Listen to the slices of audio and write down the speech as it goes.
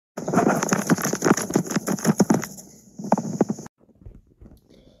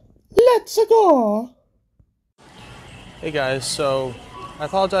cigar. Hey guys, so I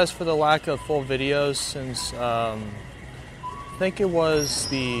apologize for the lack of full videos since I think it was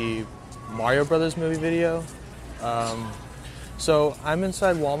the Mario Brothers movie video. So I'm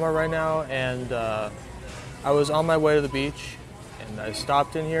inside Walmart right now, and I was on my way to the beach, and I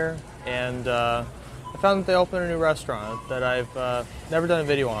stopped in here, and I found that they opened a new restaurant that I've never done a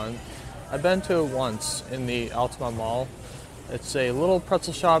video on. I've been to it once in the Altamont Mall. It's a little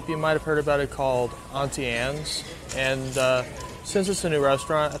pretzel shop, you might have heard about it, called Auntie Anne's, and since it's a new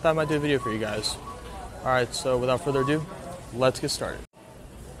restaurant, I thought I might do a video for you guys. Alright, so without further ado, let's get started.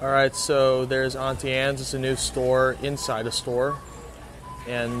 Alright, so there's Auntie Anne's. It's a new store inside a store.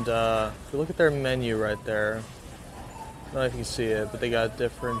 And if you look at their menu right there, I don't know if you can see it, but they got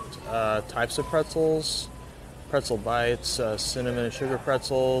different types of pretzels. Pretzel bites, cinnamon and sugar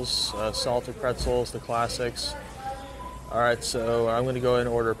pretzels, salted pretzels, the classics. Alright, so I'm going to go ahead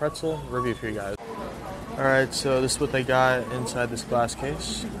and order a pretzel, review for you guys. Alright, so this is what they got inside this glass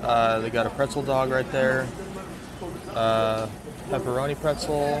case. They got a pretzel dog right there, pepperoni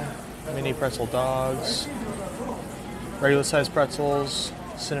pretzel, mini pretzel dogs, regular sized pretzels,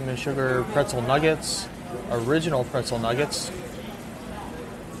 cinnamon sugar pretzel nuggets, original pretzel nuggets,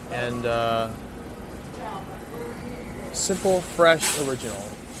 and simple, fresh, original.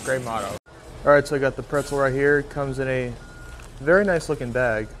 Great motto. Alright, so I got the pretzel right here. It comes in a very nice looking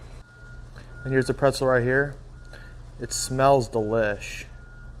bag. And here's the pretzel right here. It smells delish.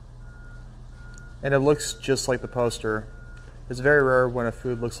 And it looks just like the poster. It's very rare when a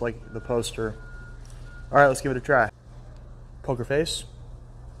food looks like the poster. Alright, let's give it a try. Poker face.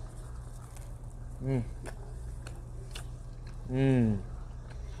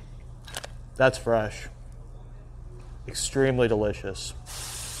 That's fresh. Extremely delicious.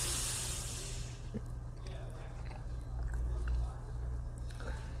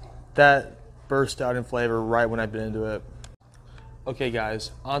 That burst out in flavor right when I bit into it. Okay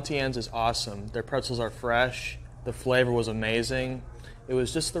guys, Auntie Anne's is awesome. Their pretzels are fresh. The flavor was amazing. It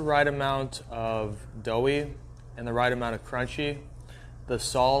was just the right amount of doughy and the right amount of crunchy. The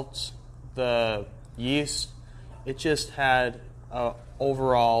salt, the yeast, it just had an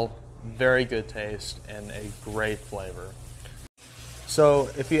overall very good taste and a great flavor. So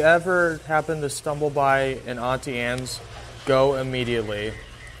if you ever happen to stumble by an Auntie Anne's, go immediately.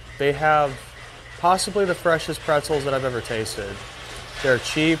 They have possibly the freshest pretzels that I've ever tasted. They're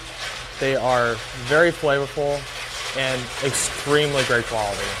cheap, they are very flavorful, and extremely great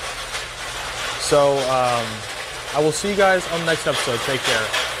quality. So I will see you guys on the next episode. Take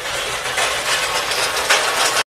care.